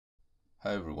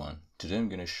Hi everyone, today I'm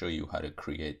going to show you how to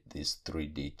create this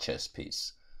 3D chess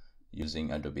piece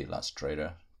using Adobe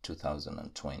Illustrator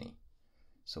 2020.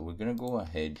 So we're going to go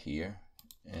ahead here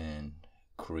and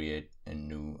create a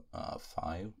new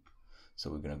file. So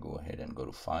we're going to go ahead and go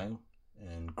to File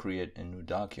and create a new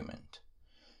document.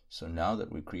 So now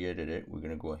that we created it, we're going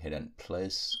to go ahead and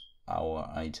place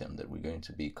our item that we're going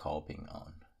to be copying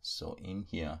on. So in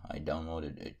here, I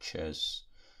downloaded a chess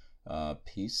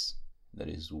piece that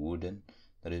is wooden,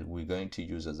 that is we're going to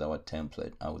use as our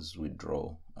template as we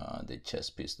draw the chess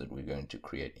piece that we're going to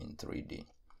create in 3D.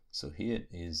 So here it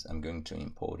is. I'm going to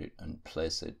import it and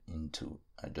place it into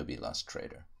Adobe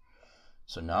Illustrator.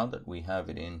 So now that we have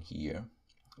it in here,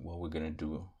 what we're going to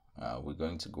do, we're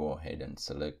going to go ahead and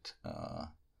select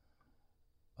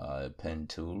a pen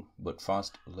tool. But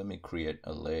first, let me create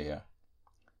a layer.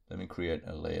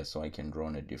 So I can draw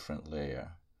on a different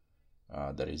layer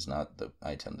that is not the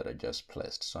item that I just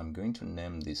placed. So I'm going to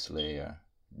name this layer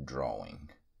drawing.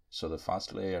 So the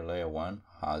first layer, layer 1,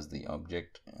 has the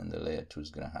object, and the layer 2 is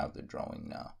going to have the drawing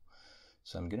now.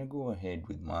 So I'm going to go ahead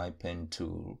with my pen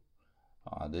tool.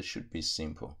 This should be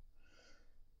simple.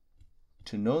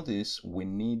 To know this, we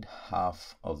need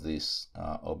half of this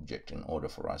object in order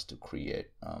for us to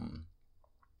create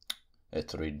a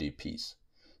 3D piece.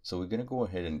 So we're going to go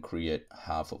ahead and create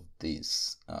half of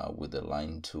this with the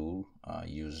line tool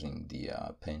using the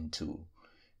pen tool.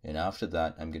 And after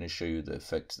that, I'm going to show you the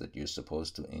effects that you're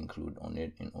supposed to include on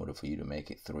it in order for you to make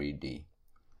it 3D.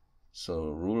 So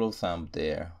rule of thumb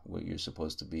there, what you're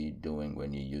supposed to be doing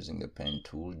when you're using the pen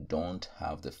tool, don't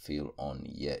have the fill on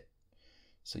yet.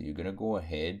 So you're going to go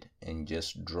ahead and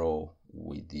just draw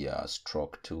with the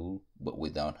stroke tool, but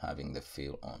without having the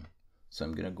fill on. So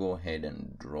I'm going to go ahead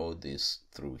and draw this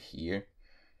through here,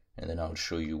 and then I'll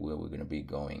show you where we're going to be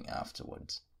going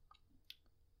afterwards.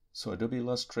 So Adobe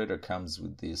Illustrator comes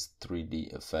with this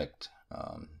 3D effect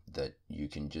that you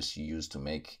can just use to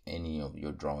make any of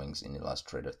your drawings in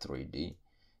Illustrator 3D.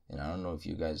 And I don't know if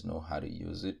you guys know how to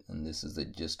use it, and this is the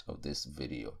gist of this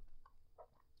video.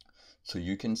 So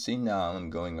you can see now I'm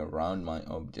going around my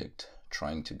object,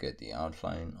 trying to get the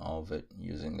outline of it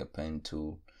using the pen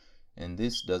tool. And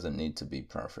this doesn't need to be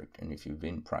perfect. And if you've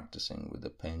been practicing with the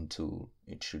pen tool,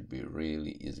 it should be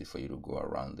really easy for you to go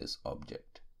around this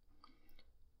object.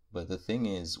 But the thing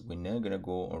is, we're not going to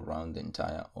go around the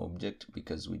entire object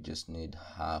because we just need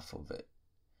half of it.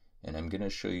 And I'm going to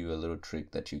show you a little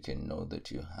trick that you can know that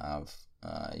you have,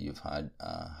 you've had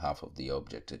half of the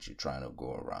object that you're trying to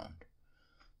go around.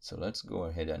 So let's go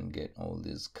ahead and get all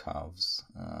these curves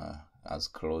as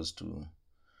close to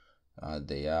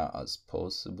they are as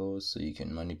possible, so you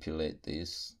can manipulate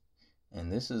this.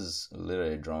 And this is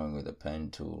literally drawing with a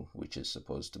pen tool, which is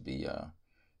supposed to be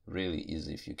really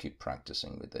easy if you keep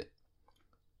practicing with it.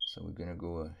 So we're gonna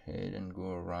go ahead and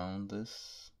go around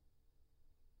this,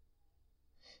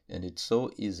 and it's so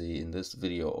easy. In this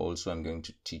video also, I'm going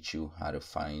to teach you how to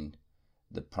find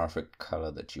the perfect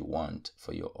color that you want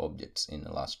for your objects in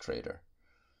Illustrator.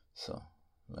 So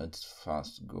let's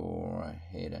first go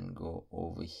ahead and go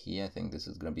over here. I think this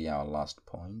is going to be our last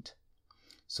point.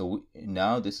 So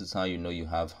now this is how you know you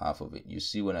have half of it. You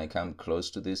see when I come close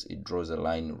to this, it draws a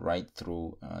line right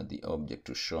through the object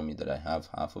to show me that I have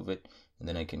half of it. And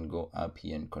then I can go up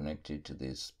here and connect it to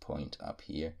this point up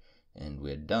here, and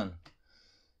we're done.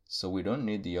 So we don't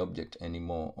need the object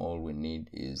anymore. All we need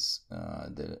is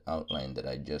the outline that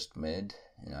I just made,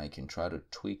 and I can try to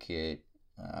tweak it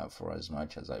for as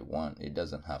much as I want. It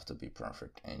doesn't have to be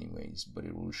perfect anyways, but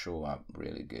it will show up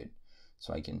really good.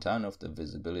 So I can turn off the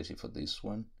visibility for this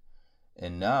one.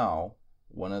 And now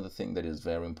one other thing that is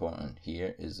very important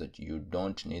here is that you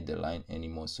don't need the line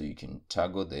anymore, so you can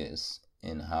toggle this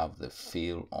and have the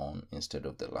fill on instead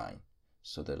of the line.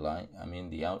 So the line,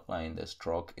 the outline, the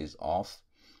stroke is off,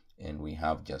 and we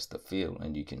have just the fill,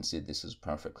 and you can see this is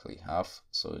perfectly half,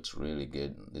 so it's really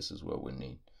good. This is what we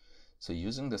need. So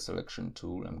using the selection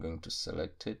tool, I'm going to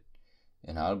select it,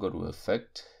 and I'll go to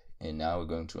Effect, and now we're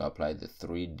going to apply the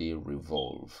 3D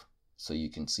Revolve. So you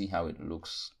can see how it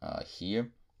looks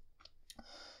here.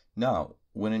 Now,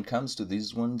 when it comes to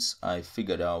these ones, I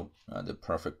figured out the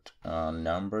perfect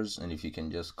numbers, and if you can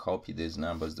just copy these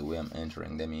numbers the way I'm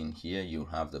entering them in here, you'll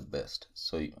have the best.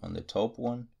 So on the top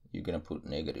one, you're going to put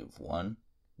 -1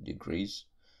 degrees.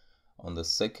 On the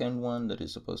second one that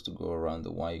is supposed to go around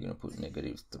the Y, you're going to put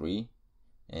 -3,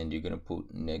 and you're going to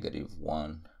put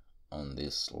 -1 on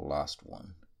this last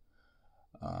one.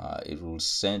 It will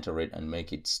center it and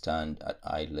make it stand at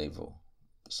eye level.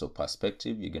 So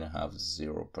perspective, you're going to have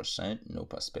 0%, no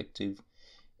perspective.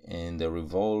 And the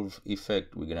revolve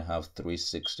effect, we're going to have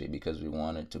 360 because we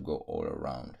want it to go all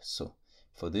around. So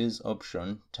For this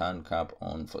option, turn cap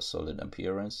on for solid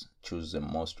appearance. Choose the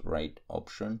most right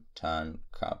option, turn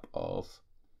cap off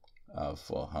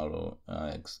for hollow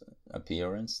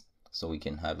appearance, so we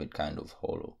can have it kind of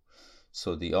hollow.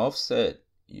 So the offset,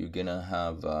 you're gonna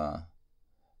have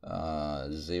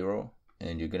 0,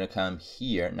 and you're gonna come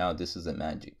here. Now this is the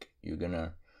magic. You're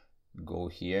gonna go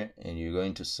here and you're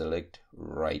going to select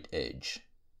right edge,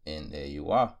 and there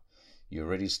you are. You're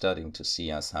already starting to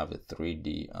see us have a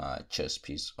 3D chess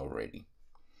piece already.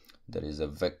 That is a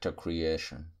vector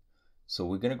creation. So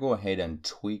we're gonna go ahead and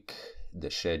tweak the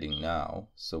shading now.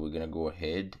 So we're gonna go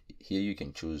ahead here. You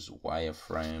can choose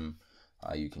wireframe,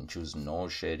 you can choose no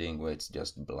shading where it's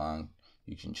just blank,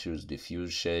 you can choose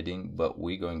diffuse shading, but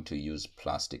we're going to use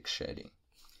plastic shading.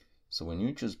 So when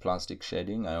you choose plastic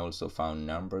shading, I also found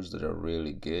numbers that are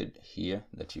really good here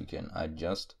that you can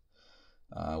adjust.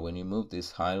 When you move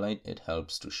this highlight, it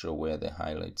helps to show where the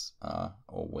highlights are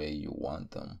or where you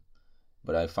want them.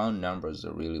 But I found numbers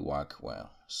that really work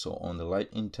well. So on the light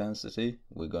intensity,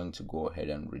 we're going to go ahead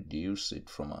and reduce it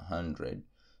from 100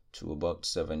 to about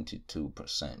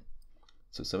 72%.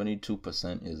 So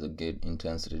 72% is a good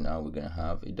intensity now we're going to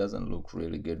have. It doesn't look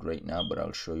really good right now, but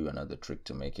I'll show you another trick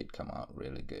to make it come out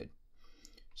really good.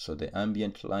 So the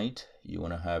ambient light, you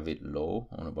want to have it low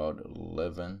on about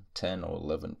 10 or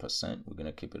 11%. We're going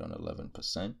to keep it on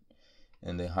 11%.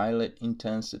 And the highlight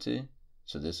intensity,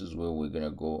 so this is where we're going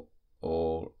to go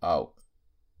all out.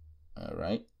 All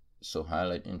right. So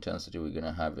highlight intensity, we're going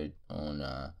to have it on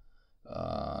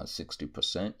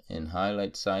 60%, and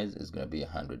highlight size is going to be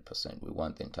 100%. We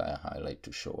want the entire highlight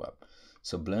to show up.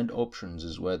 So blend options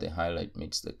is where the highlight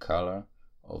meets the color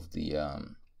of the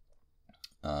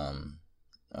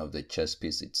chess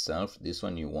piece itself. This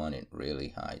one you want it really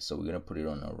high, so we're going to put it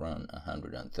on around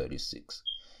 136.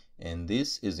 And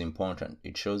this is important.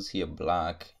 It shows here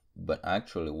black, but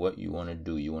actually what you want to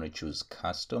do, you want to choose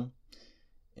custom,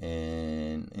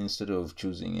 and instead of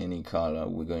choosing any color,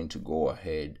 we're going to go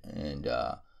ahead and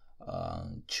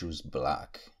choose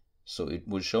black. So it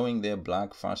was showing there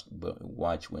black first, but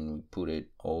watch when we put it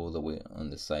all the way on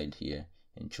the side here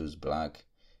and choose black,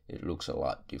 it looks a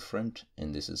lot different,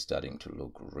 and this is starting to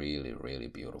look really, really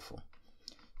beautiful.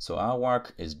 So our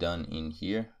work is done in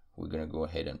here. We're going to go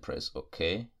ahead and press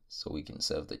OK so we can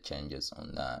save the changes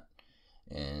on that.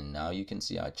 And now you can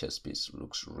see our chess piece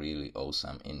looks really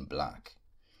awesome in black.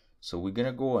 So we're going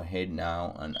to go ahead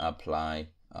now and apply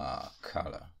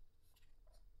color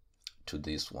to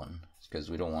this one because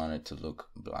we don't want it to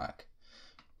look black.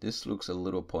 This looks a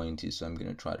little pointy, so I'm going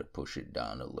to try to push it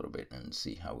down a little bit and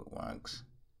see how it works.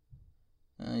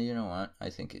 You know what?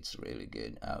 I think it's really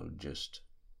good. I'll just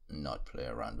not play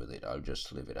around with it. I'll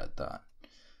just leave it at that.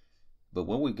 But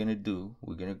what we're going to do,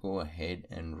 we're going to go ahead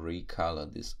and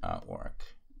recolor this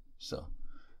artwork. So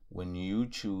when you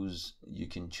choose, you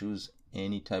can choose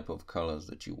any type of colors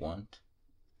that you want.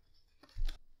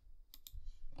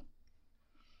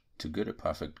 To get a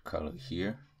perfect color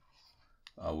here,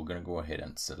 we're going to go ahead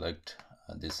and select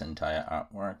this entire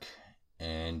artwork,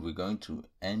 and we're going to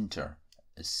enter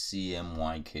a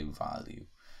CMYK value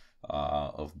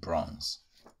of bronze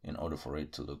in order for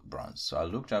it to look bronze. So I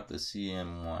looked up the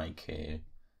CMYK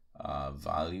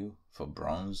value for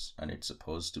bronze, and it's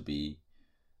supposed to be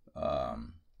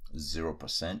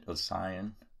 0% of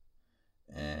cyan,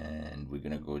 and we're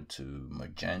gonna go to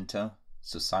magenta.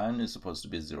 So cyan is supposed to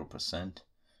be 0%.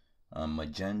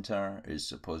 Magenta is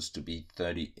supposed to be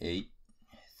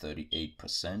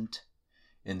 38%,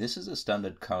 and this is a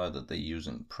standard color that they use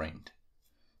in print.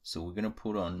 So we're gonna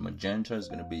put on magenta is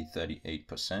gonna be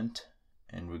 38%,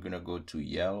 and we're gonna go to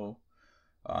yellow.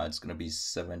 It's gonna be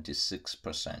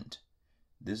 76%.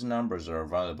 These numbers are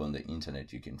available on the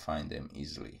internet. You can find them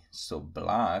easily. So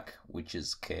black, which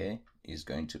is K, is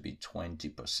going to be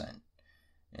 20.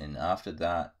 And after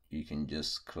that, you can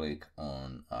just click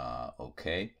on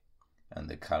OK, and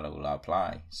the color will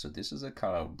apply. So this is a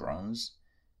color of bronze,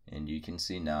 and you can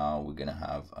see now we're going to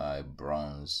have a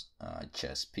bronze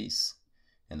chess piece.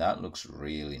 And that looks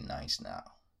really nice now.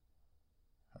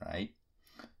 All right.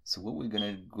 So what we're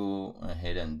going to go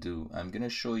ahead and do, I'm going to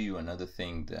show you another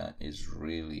thing that is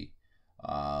really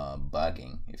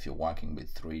bugging if you're working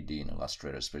with 3D in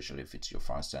Illustrator, especially if it's your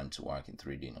first time to work in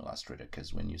 3D in Illustrator,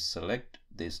 because when you select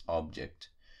this object,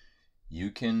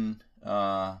 you can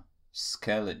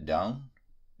scale it down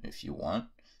if you want.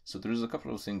 So there's a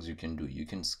couple of things you can do. You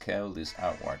can scale this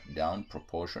artwork down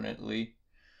proportionately.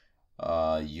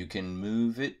 You can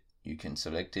move it, you can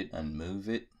select it and move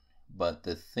it, but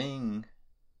the thing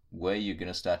where you're going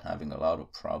to start having a lot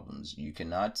of problems, you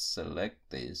cannot select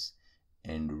this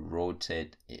and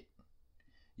rotate it.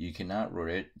 You cannot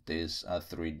rotate this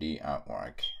 3D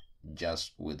artwork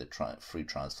just with the free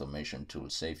transformation tool.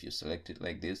 Say if you select it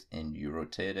like this and you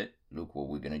rotate it, look what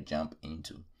we're going to jump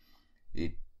into.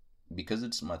 Because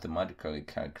it's mathematically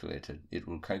calculated, it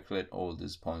will calculate all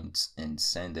these points and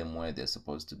send them where they're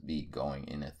supposed to be going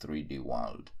in a 3D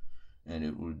world, and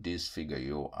it will disfigure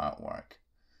your artwork.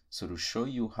 So to show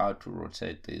you how to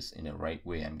rotate this in the right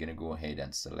way, I'm going to go ahead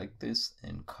and select this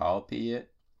and copy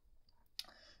it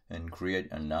and create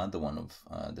another one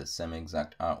of the same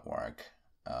exact artwork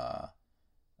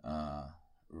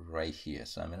right here.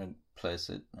 So I'm going to place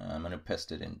it, I'm going to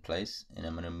paste it in place, and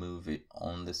I'm going to move it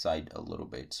on the side a little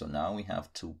bit. So now we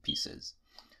have two pieces.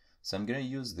 So I'm going to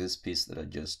use this piece that I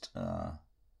just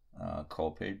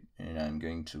copied, and I'm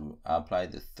going to apply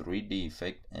the 3D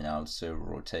effect, and I'll say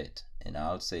rotate, and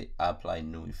I'll say apply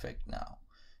new effect now,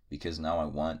 because now I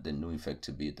want the new effect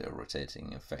to be the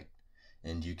rotating effect.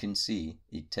 And you can see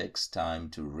it takes time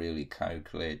to really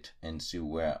calculate and see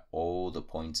where all the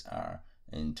points are,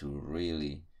 and to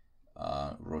really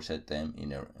rotate them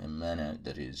in a manner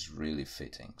that is really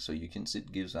fitting. So you can see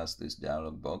it gives us this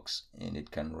dialog box, and it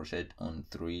can rotate on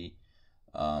three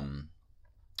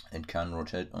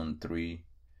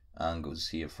angles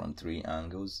here, from 3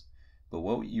 angles. But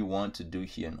what you want to do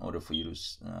here, in order for you to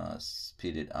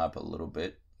speed it up a little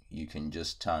bit, you can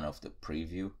just turn off the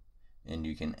preview, and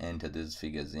you can enter these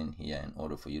figures in here in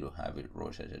order for you to have it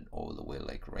rotated all the way,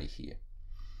 like right here.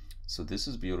 So this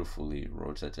is beautifully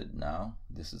rotated now.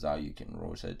 This is how you can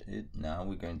rotate it. Now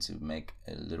we're going to make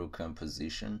a little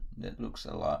composition that looks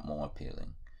a lot more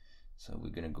appealing. So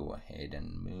we're going to go ahead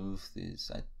and move this.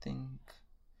 I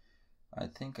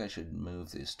think I should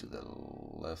move this to the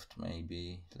left,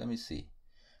 maybe. Let me see.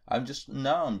 I'm just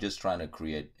trying to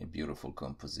create a beautiful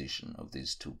composition of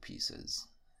these two pieces.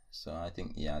 So I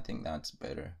think that's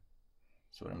better.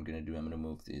 So what I'm going to do, I'm going to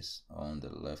move this on the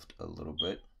left a little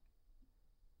bit,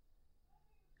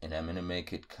 and I'm going to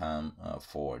make it come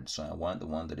forward. So I want the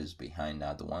one that is behind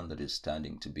now, the one that is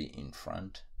standing, to be in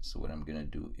front. So what I'm going to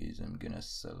do is I'm going to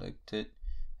select it,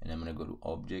 and I'm going to go to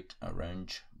Object,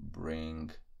 Arrange,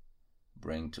 Bring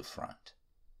to Front.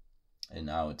 And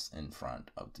now it's in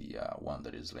front of the one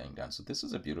that is laying down. So this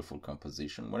is a beautiful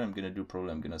composition. What I'm going to do,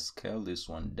 probably I'm going to scale this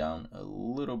one down a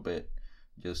little bit,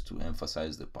 just to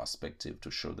emphasize the perspective, to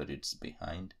show that it's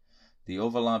behind. The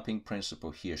overlapping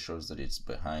principle here shows that it's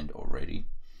behind already,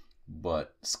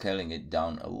 but scaling it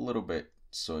down a little bit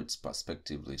so it's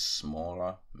perspectively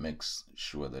smaller makes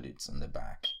sure that it's in the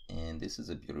back. And this is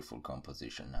a beautiful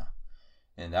composition now.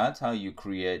 And that's how you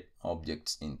create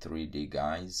objects in 3D,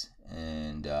 guys,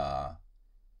 and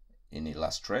in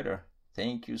Illustrator.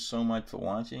 Thank you so much for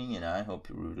watching, and I hope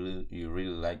you really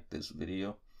liked this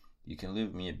video. You can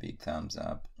leave me a big thumbs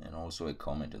up and also a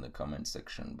comment in the comment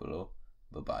section below.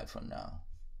 Bye bye for now.